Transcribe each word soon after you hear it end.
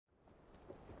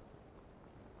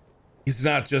He's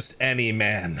not just any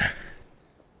man.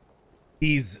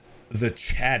 He's the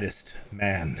chattest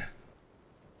man.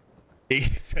 He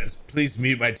says, please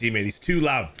mute my teammate. He's too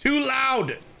loud. Too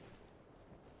loud!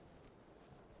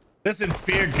 Listen,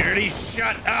 Fear Gertie,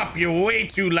 shut up. You're way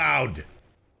too loud.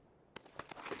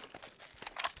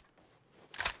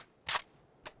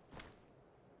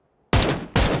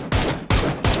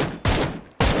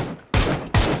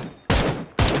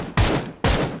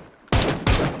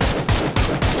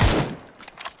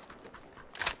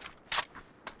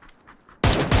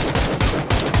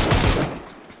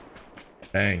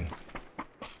 Dang.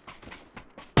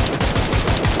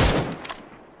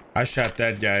 I shot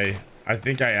that guy. I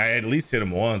think I at least hit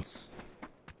him once.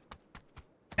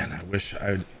 And I wish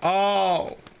I would.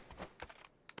 Oh!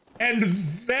 And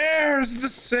there's the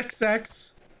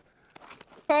 6x.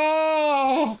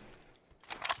 Oh!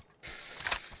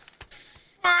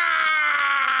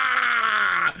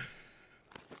 Ah!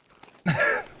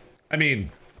 I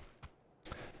mean,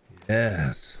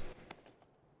 yes.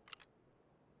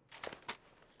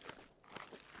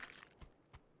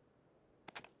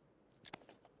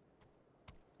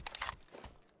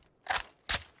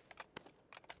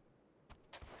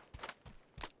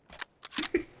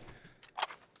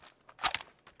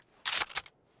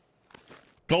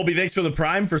 Colby, thanks for the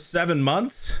prime for 7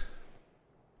 months.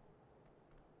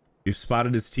 You've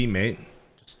spotted his teammate.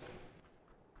 Just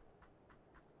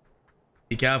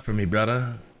peek out for me,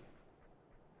 brother.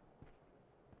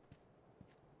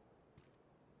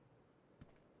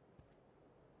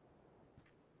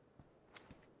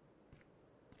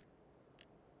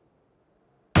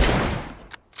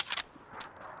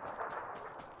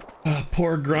 Oh,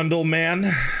 poor Grundle, man.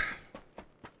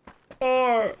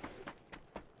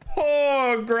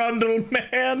 Poor Grundle,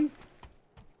 man.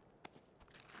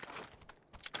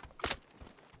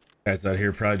 Guy's out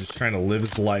here probably just trying to live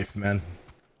his life, man.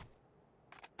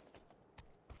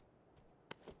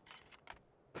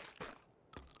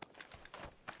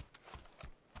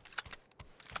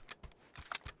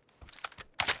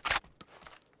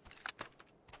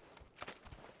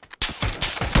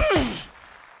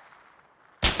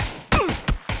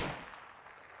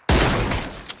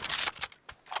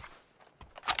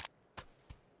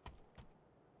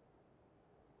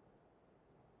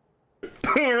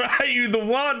 Alright, you the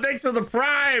one. Thanks for the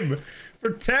prime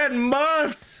for 10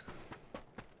 months.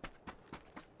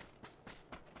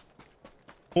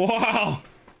 Wow.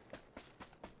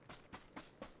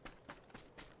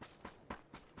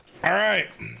 Alright.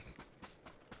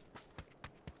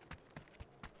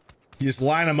 You just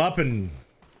line them up and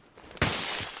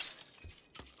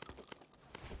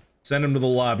send them to the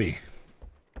lobby.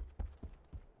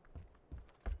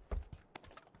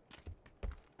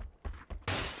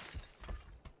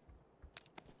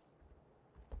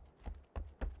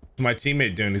 My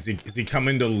teammate doing? Is he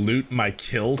coming to loot my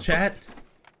kill, chat?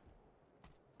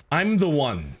 I'm the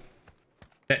one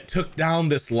that took down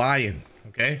this lion,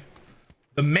 okay?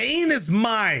 The main is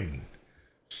mine.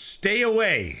 Stay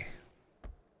away.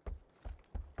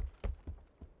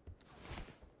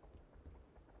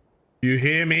 You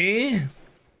hear me?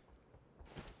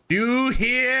 You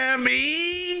hear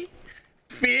me?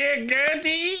 Fear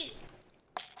Gertie?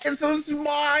 This was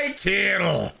my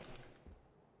kill.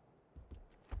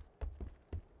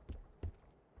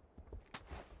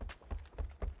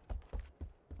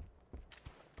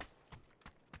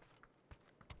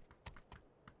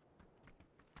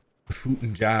 Foot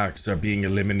and Jacks are being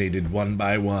eliminated one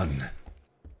by one.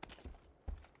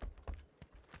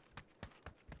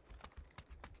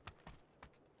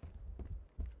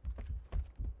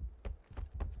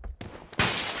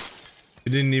 You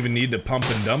didn't even need to pump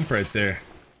and dump right there.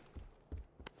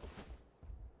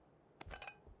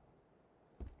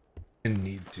 Didn't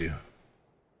need to.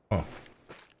 Oh.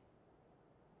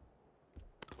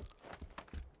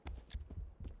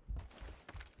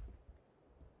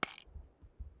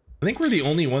 I think we're the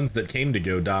only ones that came to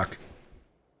go, Doc.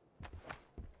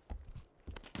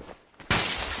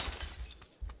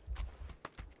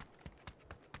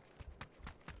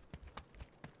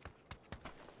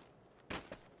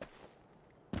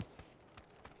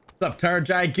 What's up,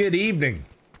 Tarjai? Good evening.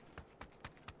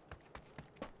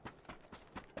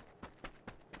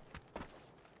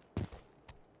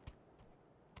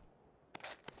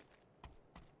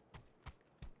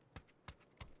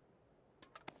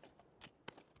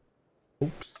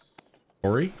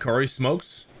 Corey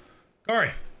smokes.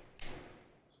 Corey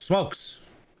smokes.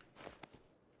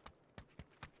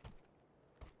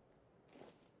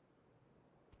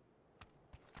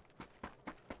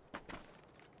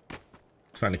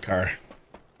 Let's find a car.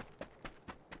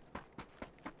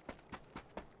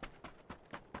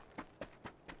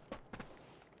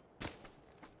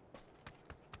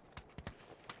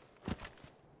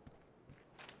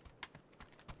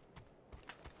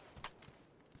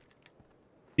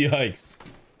 Yikes.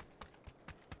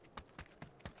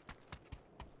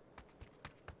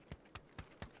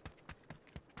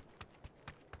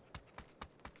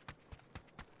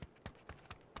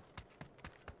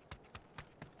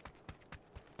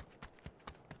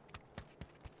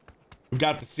 We've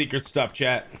got the secret stuff,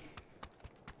 chat.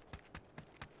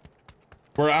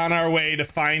 We're on our way to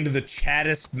find the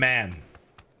chattest man.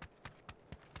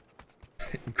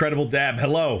 Incredible Dab,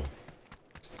 hello.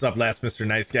 What's up, last Mr.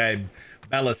 Nice Guy?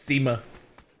 Bellissima.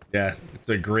 Yeah, it's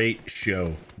a great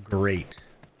show. Great.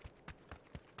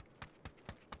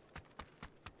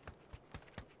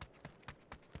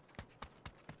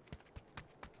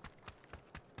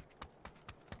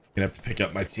 Gonna have to pick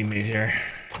up my teammate here.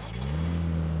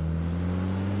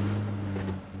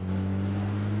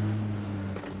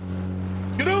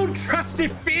 Good old trusty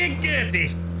Fig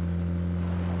Gertie.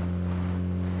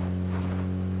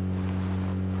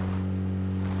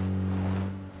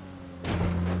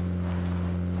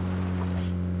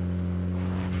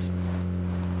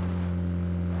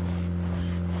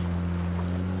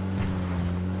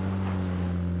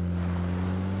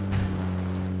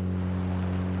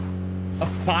 A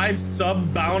 5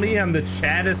 sub bounty on the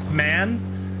chattest man?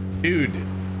 Dude.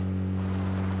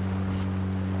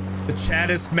 The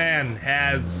chattest man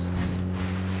has...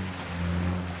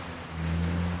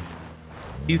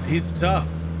 He's tough.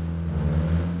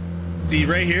 See,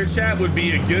 right here, chat, would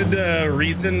be a good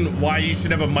reason why you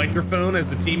should have a microphone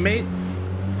as a teammate.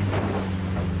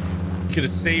 Could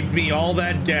have saved me all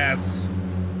that gas.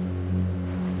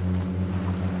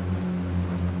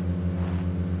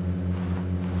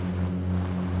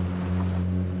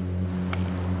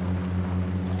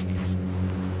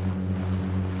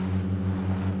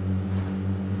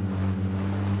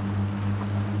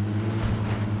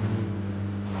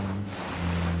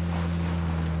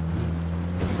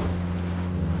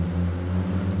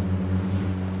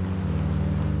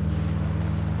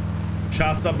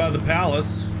 Shots up by the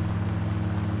palace.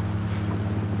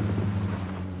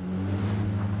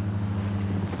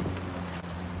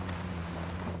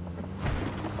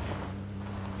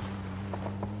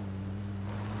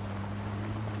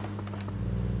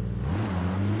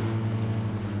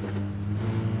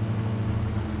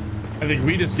 I think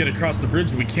we just get across the bridge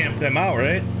and we camp them out,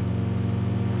 right?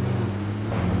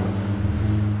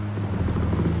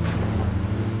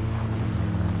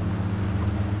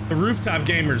 The rooftop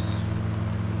gamers.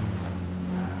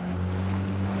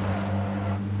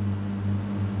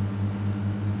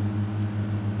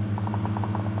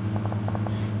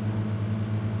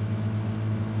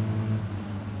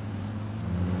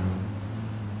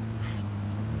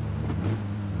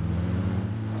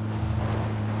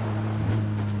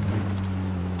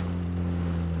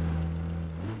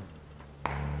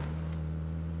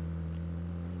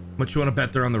 What you want to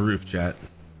bet they're on the roof, chat?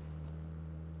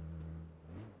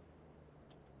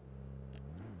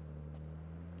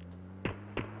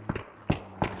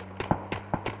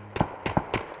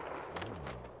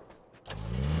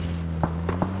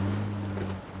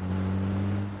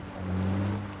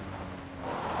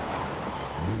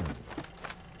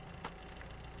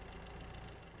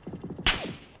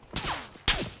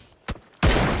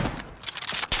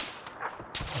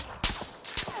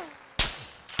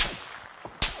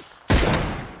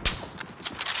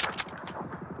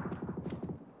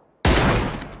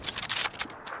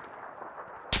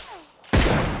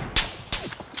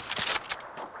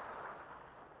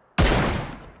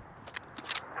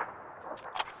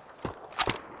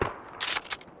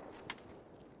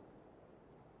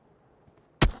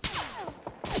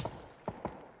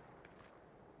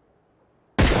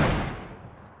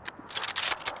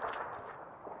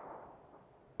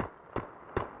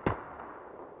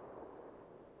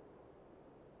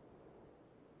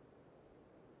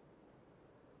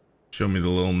 Show me the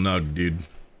little nug, dude.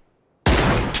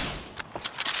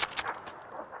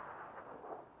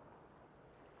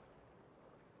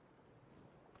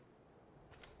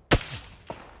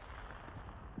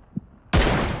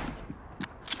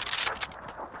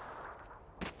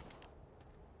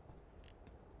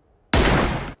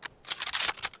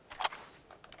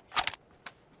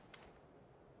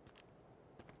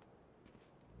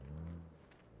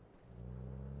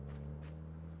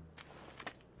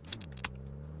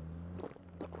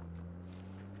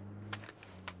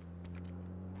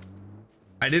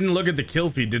 I didn't look at the kill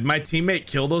feed. Did my teammate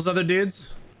kill those other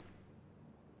dudes?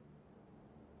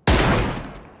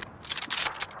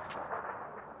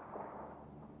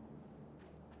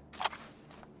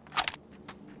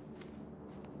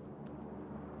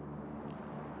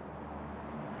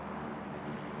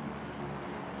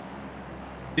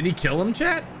 Did he kill him,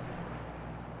 chat?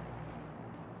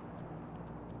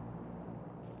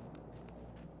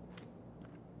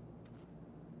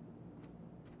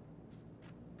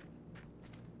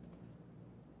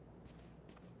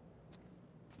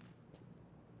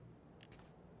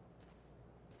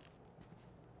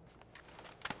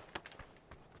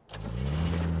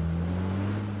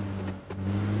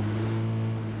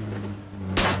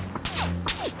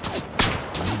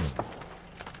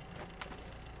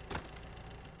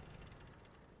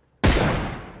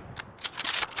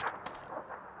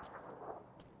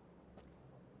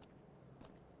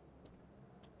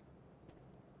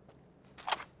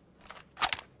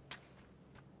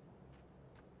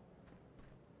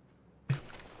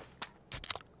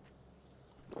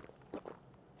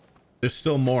 There's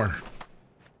still more.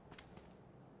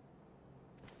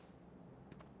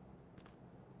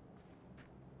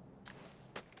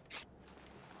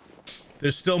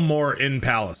 There's still more in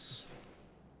Palace.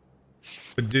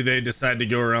 But do they decide to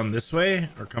go around this way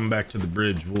or come back to the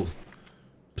bridge? We'll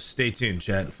just stay tuned,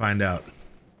 chat, and find out.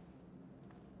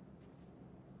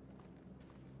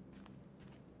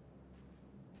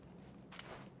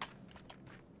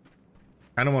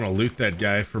 I don't want to loot that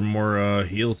guy for more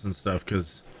heals and stuff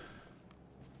because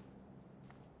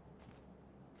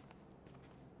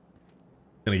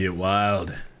it's gonna get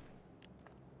wild.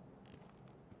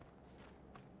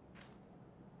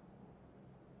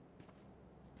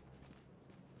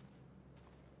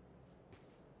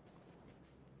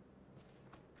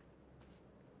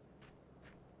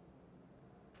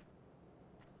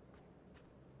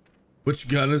 Which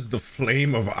gun is the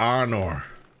Flame of Arnor?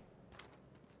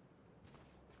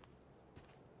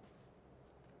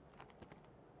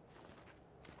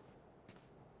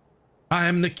 I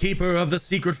am the keeper of the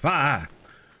secret fire,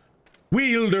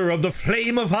 wielder of the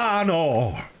Flame of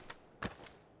Arnor.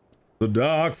 The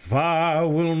dark fire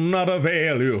will not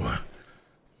avail you.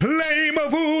 Flame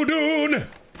of Udun!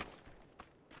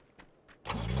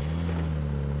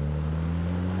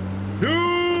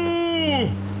 You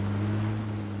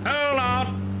shall not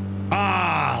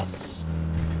pass!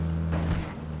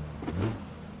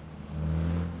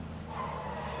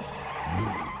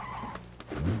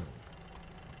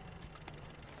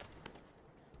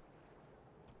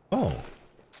 Oh.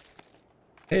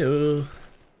 Hey-o.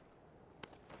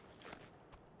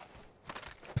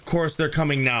 Of course they're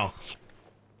coming now.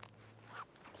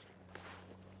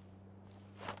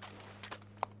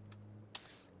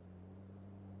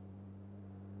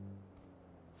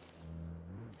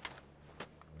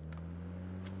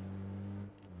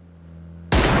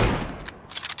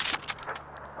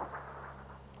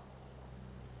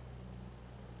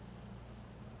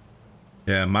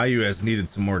 Yeah, my US needed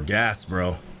some more gas,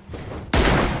 bro.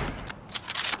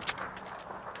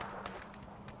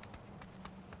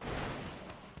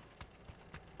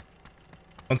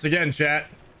 Once again, chat.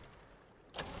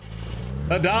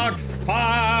 The dark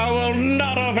fire will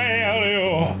not avail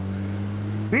you.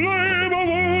 Flame of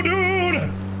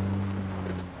Udun!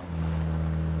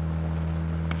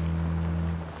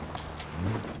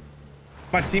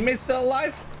 My teammate's still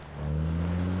alive?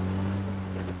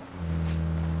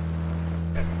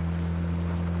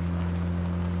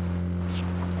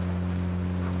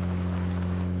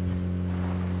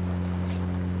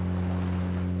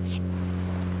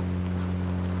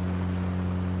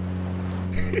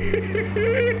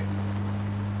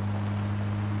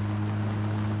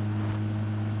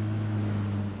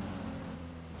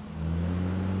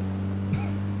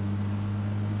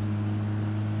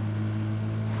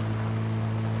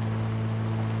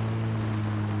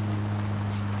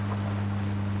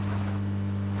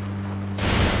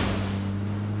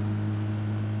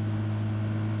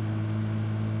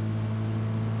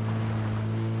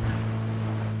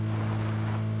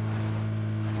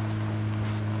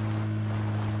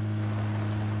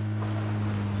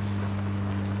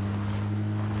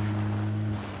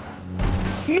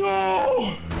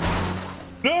 No!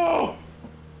 No!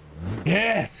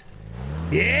 Yes!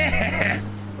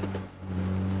 Yes!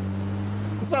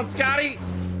 What's up, Scotty?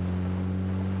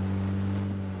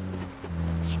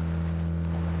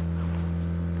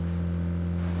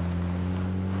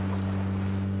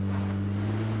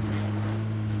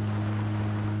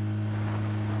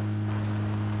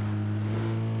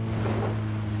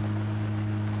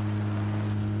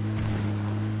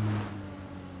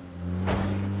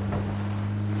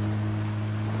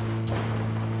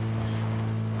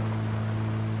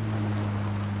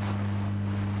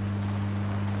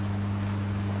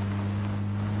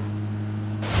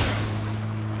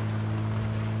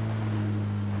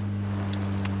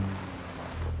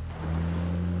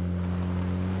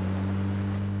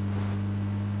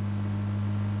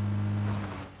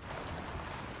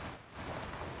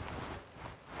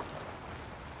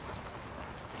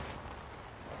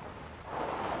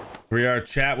 We are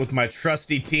chat with my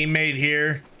trusty teammate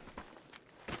here.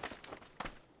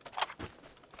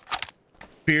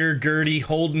 Beer Gertie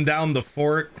holding down the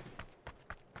fort.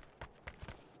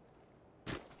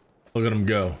 Look at him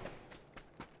go.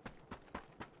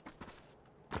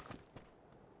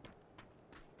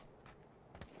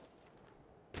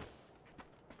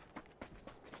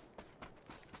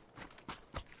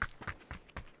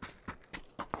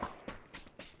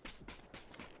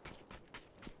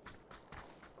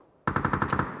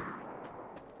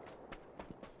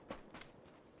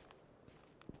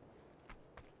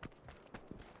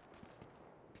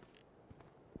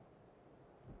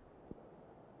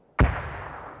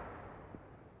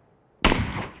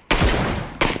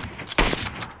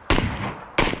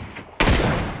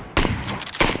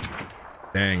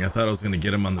 Dang, I thought I was gonna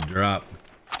get him on the drop.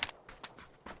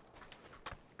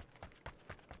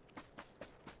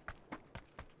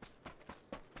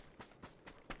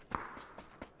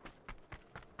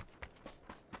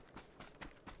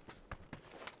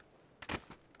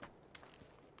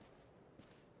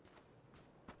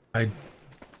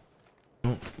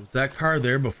 Was that car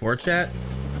there before, chat?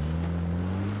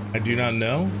 I do not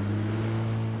know.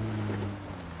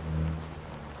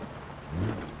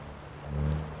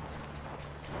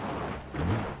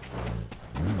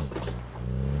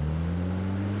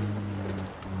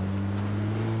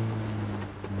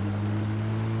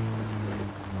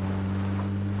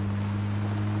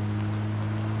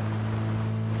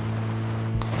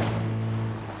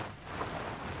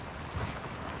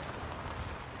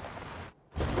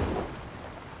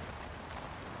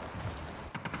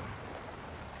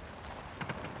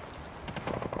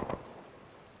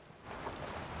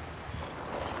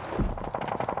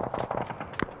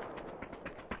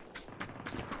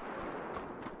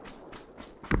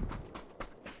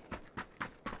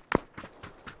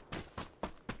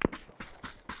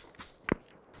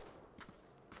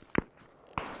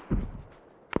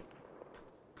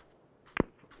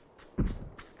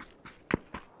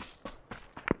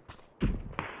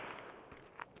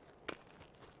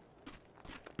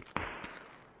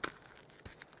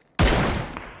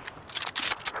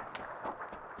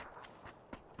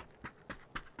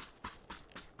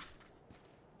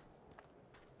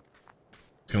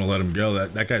 Gonna let him go.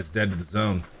 That guy's dead to the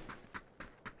zone.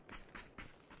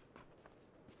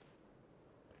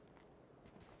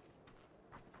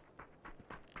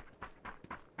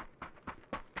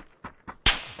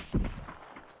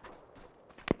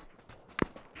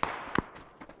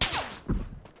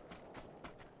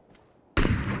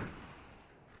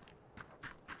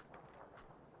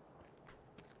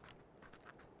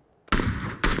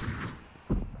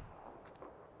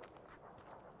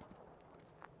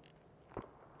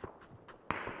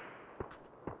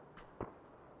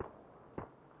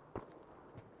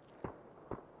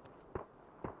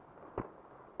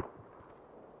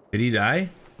 Did he die?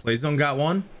 Playzone got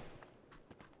one.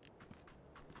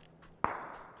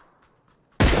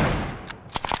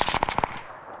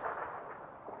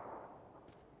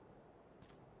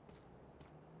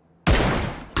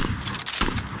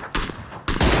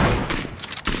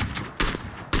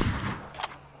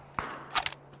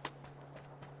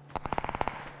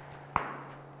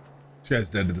 This guy's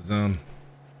dead to the zone.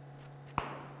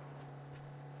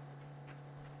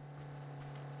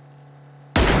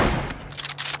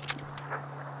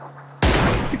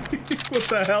 What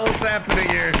the hell is happening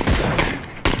here?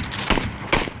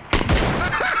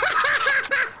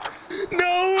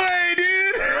 No way,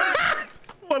 dude!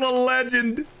 What a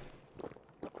legend.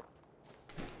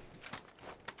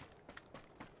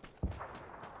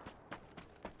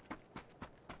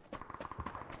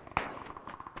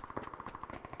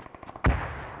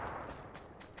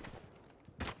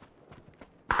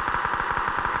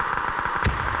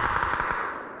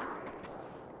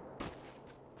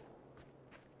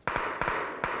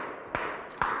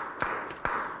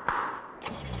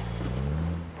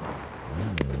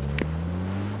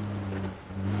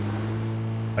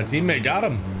 My teammate got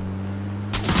him.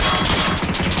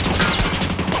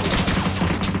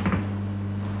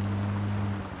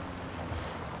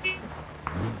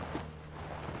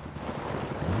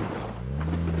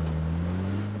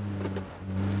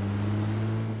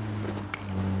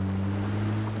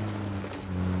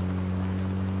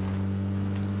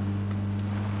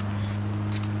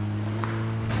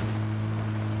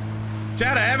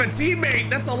 Chad, I have a teammate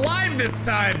that's alive this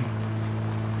time.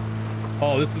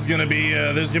 Oh, this is gonna be,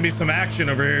 there's gonna be some action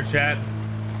over here, chat.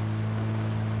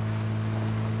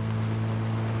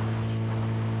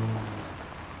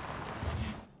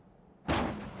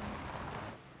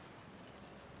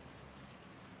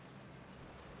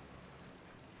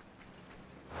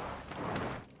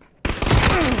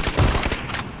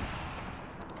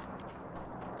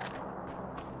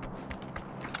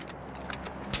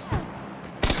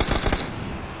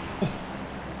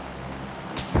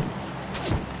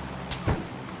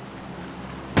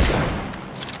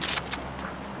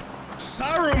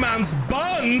 Saruman's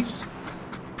buns?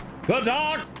 The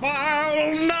dark fire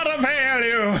will not avail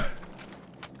you.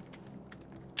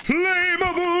 Flame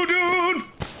of Udun.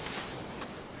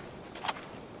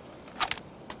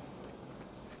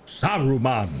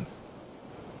 Saruman.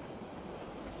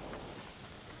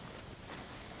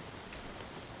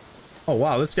 Oh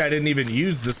wow, this guy didn't even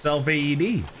use the self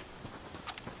AED.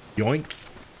 Yoink.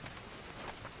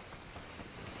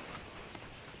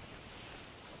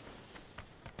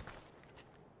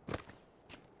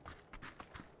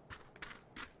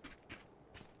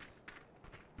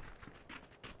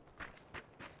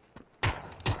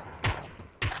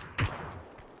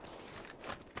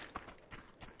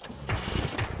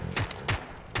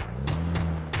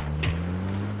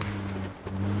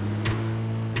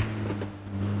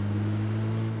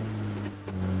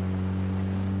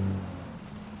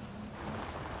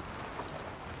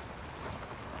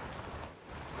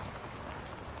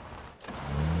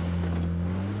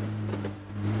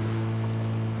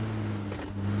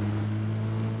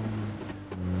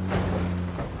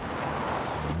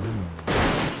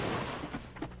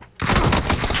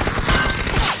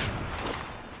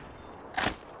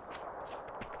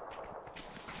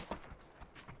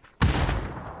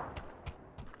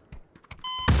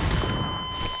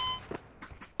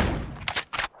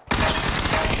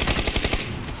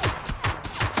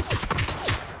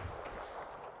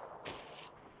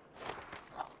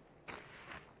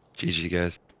 GG,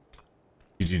 guys.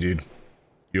 GG, dude.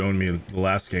 You owned me the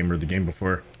last game or the game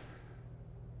before.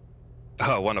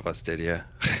 Oh, one of us did, yeah.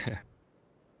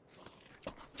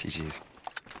 GG's.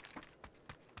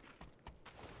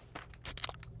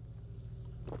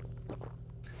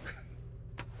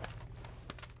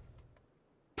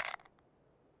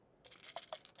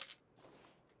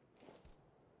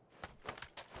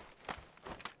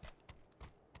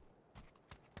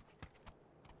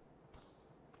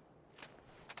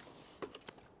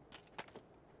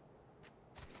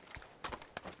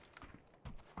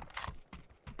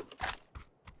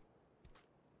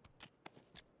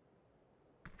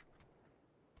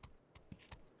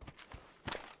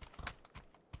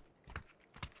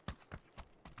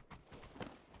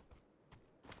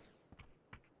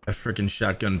 That freaking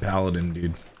shotgun paladin,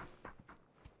 dude.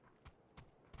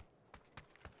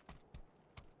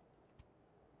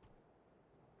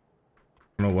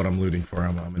 I don't know what I'm looting for.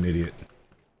 I'm an idiot.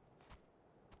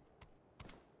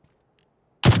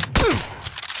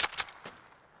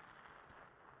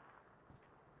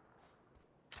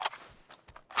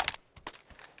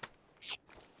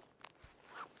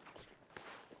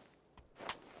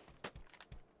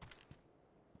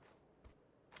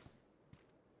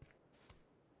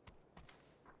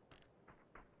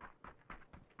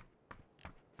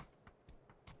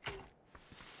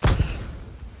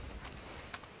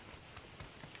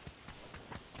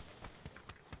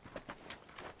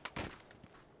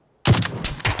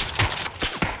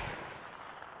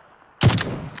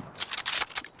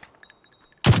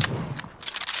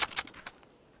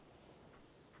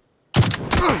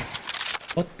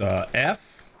 What the F?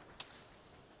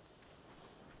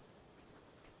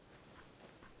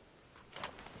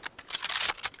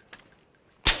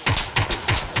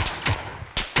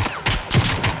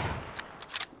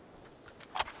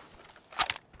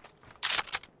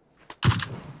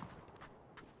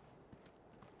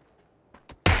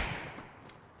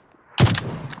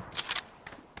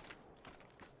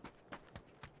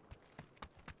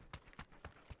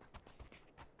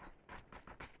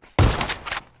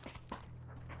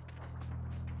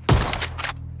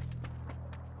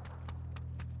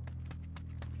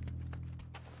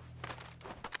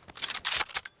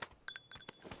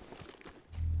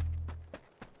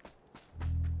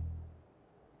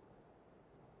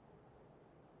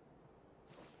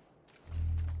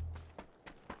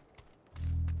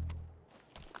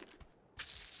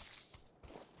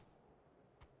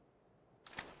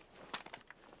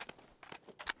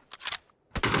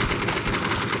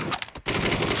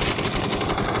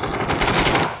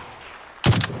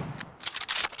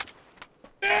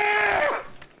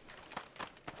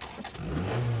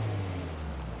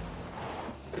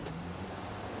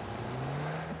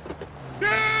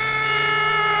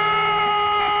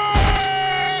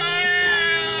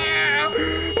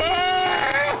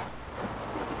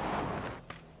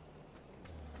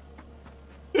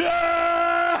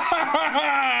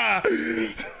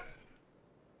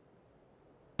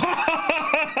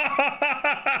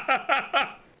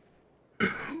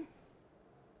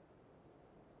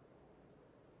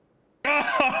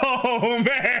 Oh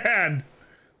man!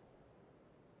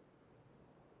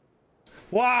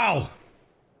 Wow!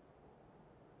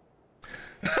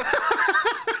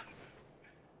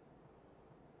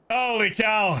 Holy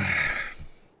cow!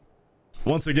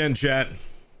 Once again, chat.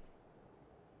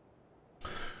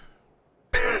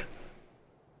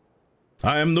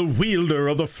 I am the wielder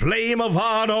of the flame of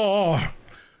honor.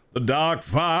 The dark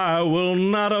fire will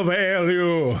not avail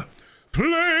you.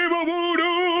 Flame of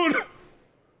voodoo,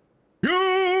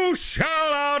 you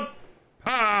shall not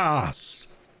pass.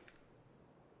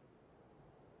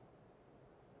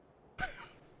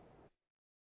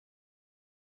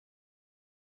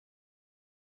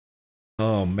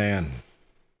 Oh man.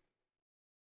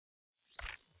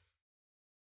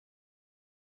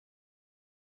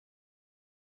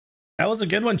 That was a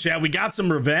good one, chat. We got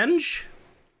some revenge.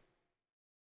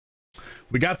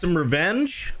 We got some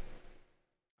revenge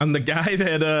on the guy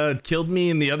that killed me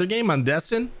in the other game on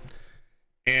Destin.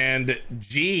 And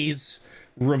geez,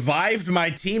 revived my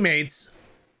teammates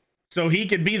so he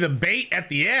could be the bait at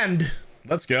the end.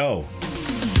 Let's go.